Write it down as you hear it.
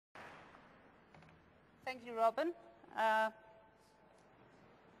Thank you, Robin.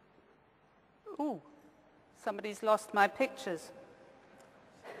 Somebody's lost my pictures.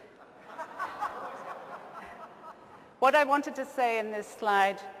 What I wanted to say in this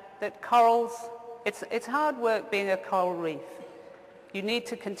slide, that corals, it's hard work being a coral reef. You need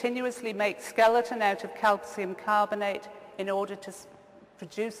to continuously make skeleton out of calcium carbonate in order to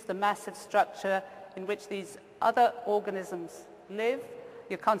produce the massive structure in which these other organisms live.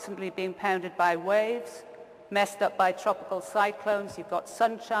 You're constantly being pounded by waves, messed up by tropical cyclones. You've got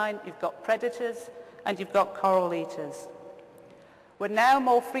sunshine, you've got predators, and you've got coral eaters. We're now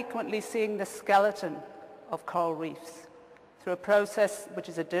more frequently seeing the skeleton of coral reefs through a process which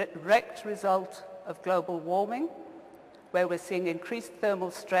is a direct result of global warming, where we're seeing increased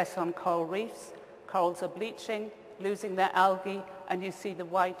thermal stress on coral reefs. Corals are bleaching, losing their algae, and you see the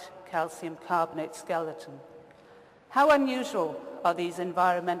white calcium carbonate skeleton. How unusual are these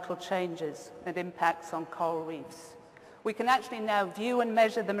environmental changes and impacts on coral reefs? We can actually now view and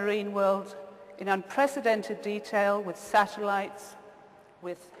measure the marine world in unprecedented detail with satellites,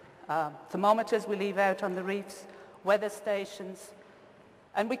 with thermometers we leave out on the reefs, weather stations,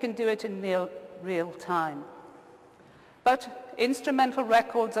 and we can do it in real time. But instrumental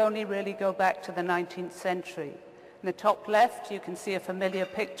records only really go back to the 19th century. In the top left, you can see a familiar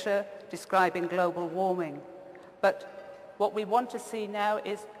picture describing global warming. But what we want to see now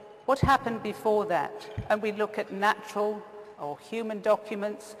is what happened before that, and we look at natural or human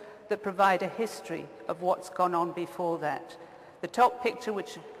documents that provide a history of what's gone on before that. The top picture,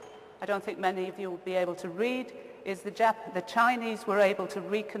 which I don't think many of you will be able to read, is the Chinese were able to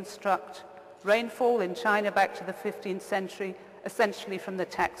reconstruct rainfall in China back to the 15th century, essentially from the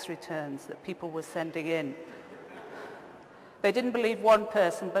tax returns that people were sending in. They didn't believe one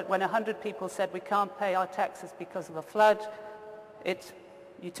person, but when 100 people said we can't pay our taxes because of a flood,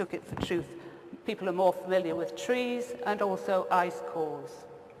 you took it for truth. People are more familiar with trees and also ice cores.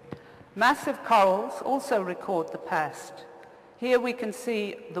 Massive corals also record the past. Here we can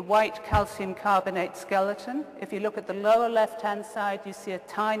see the white calcium carbonate skeleton. If you look at the lower left-hand side, you see a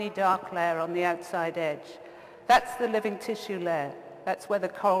tiny dark layer on the outside edge. That's the living tissue layer. That's where the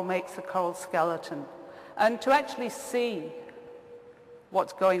coral makes the coral skeleton. And to actually see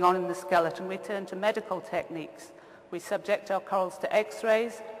what's going on in the skeleton, we turn to medical techniques. We subject our corals to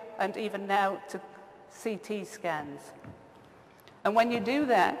X-rays and even now to CT scans. And when you do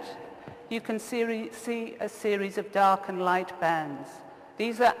that, you can see a series of dark and light bands.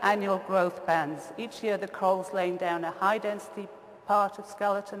 These are annual growth bands. Each year the coral's laying down a high-density part of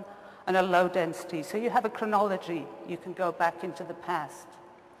skeleton and a low-density. So you have a chronology. You can go back into the past.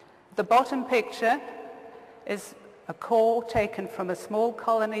 The bottom picture is a core taken from a small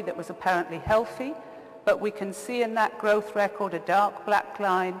colony that was apparently healthy, but we can see in that growth record a dark black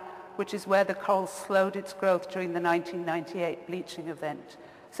line, which is where the coral slowed its growth during the 1998 bleaching event.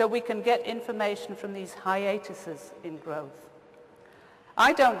 So we can get information from these hiatuses in growth.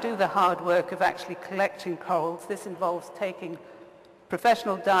 I don't do the hard work of actually collecting corals. This involves taking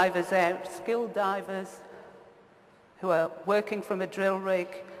professional divers out, skilled divers who are working from a drill rig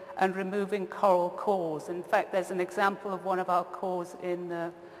and removing coral cores. In fact, there's an example of one of our cores in the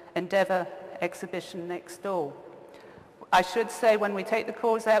Endeavour exhibition next door. I should say when we take the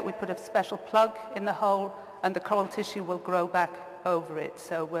cores out, we put a special plug in the hole and the coral tissue will grow back over it,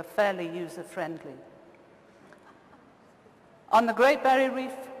 so we're fairly user-friendly. On the Great Barrier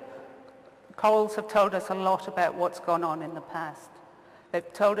Reef, corals have told us a lot about what's gone on in the past.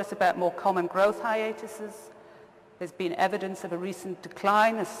 They've told us about more common growth hiatuses. There's been evidence of a recent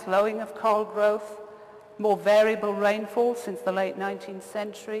decline, a slowing of coral growth, more variable rainfall since the late 19th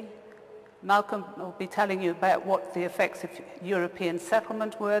century. Malcolm will be telling you about what the effects of European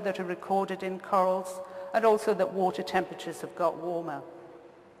settlement were that are recorded in corals, and also that water temperatures have got warmer.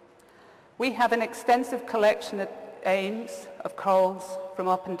 We have an extensive collection at Ames of corals from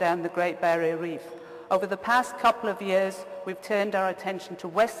up and down the Great Barrier Reef. Over the past couple of years, we've turned our attention to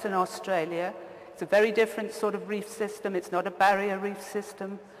Western Australia. It's a very different sort of reef system. It's not a barrier reef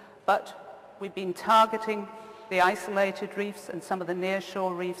system, but we've been targeting the isolated reefs and some of the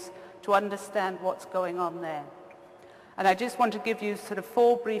nearshore reefs to understand what's going on there. And I just want to give you sort of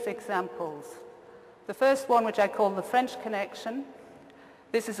 4 brief examples. The first one, which I call the French connection,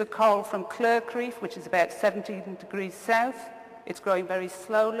 this is a coral from Coral Reef, which is about 17 degrees south. It's growing very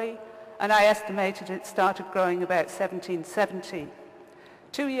slowly, and I estimated it started growing about 1770.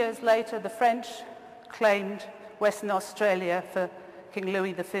 2 years later, the French claimed Western Australia for King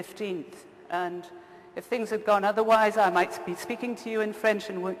Louis XV, and if things had gone otherwise, I might be speaking to you in French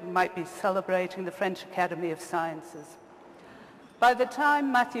and we might be celebrating the French Academy of Sciences. By the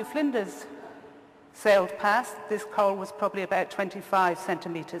time Matthew Flinders sailed past, this coral was probably about 25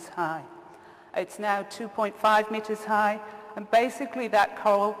 centimeters high. It's now 2.5 meters high, and basically that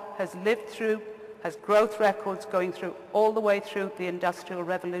coral has lived through, has growth records going through all the way through the Industrial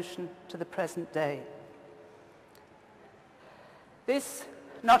Revolution to the present day.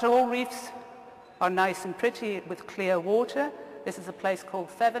 Not all reefs are nice and pretty with clear water. This is a place called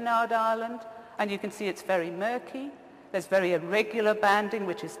Thevenard Island, and you can see it's very murky. There's very irregular banding,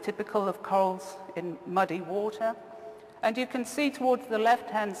 which is typical of corals in muddy water. And you can see towards the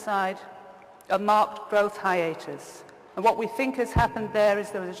left-hand side a marked growth hiatus. And what we think has happened there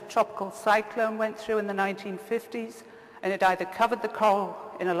is there was a tropical cyclone went through in the 1950s, and it either covered the coral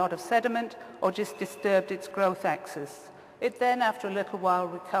in a lot of sediment or just disturbed its growth axis. It then, after a little while,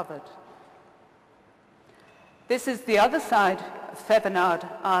 recovered. This is the other side of Thevenard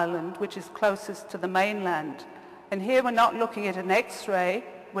Island, which is closest to the mainland. And here we're not looking at an X-ray,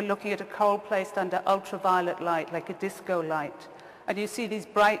 we're looking at a coral placed under ultraviolet light, like a disco light. And you see these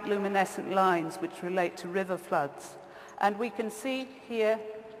bright luminescent lines which relate to river floods. And we can see here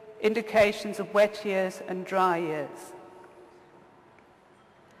indications of wet years and dry years.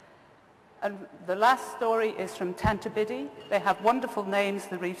 And the last story is from Tantabiddi. They have wonderful names,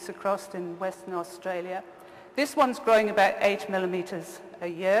 the reefs across in Western Australia. This one's growing about 8 millimeters a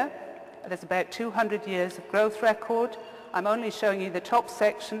year. There's about 200 years of growth record. I'm only showing you the top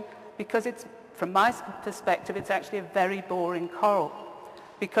section because it's, from my perspective, it's actually a very boring coral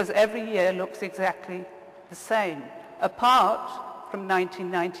because every year looks exactly the same, apart from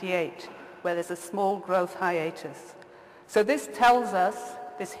 1998, where there's a small growth hiatus. So this tells us,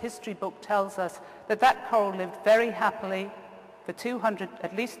 this history book tells us that that coral lived very happily for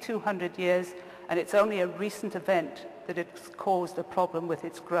at least 200 years, and it's only a recent event that it's caused a problem with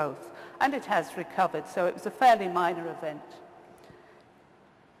its growth. And it has recovered, so it was a fairly minor event.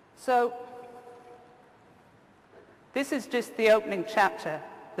 So this is just the opening chapter,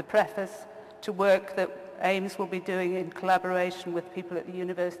 the preface to work that Ames will be doing in collaboration with people at the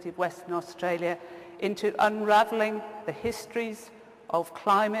University of Western Australia into unraveling the histories of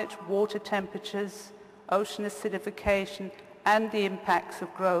climate, water temperatures, ocean acidification, and the impacts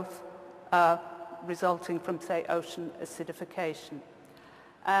of growth resulting from, say, ocean acidification.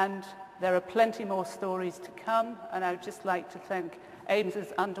 And there are plenty more stories to come, and I would just like to thank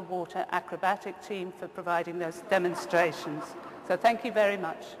Ames's underwater acrobatic team for providing those demonstrations. So thank you very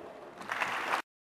much.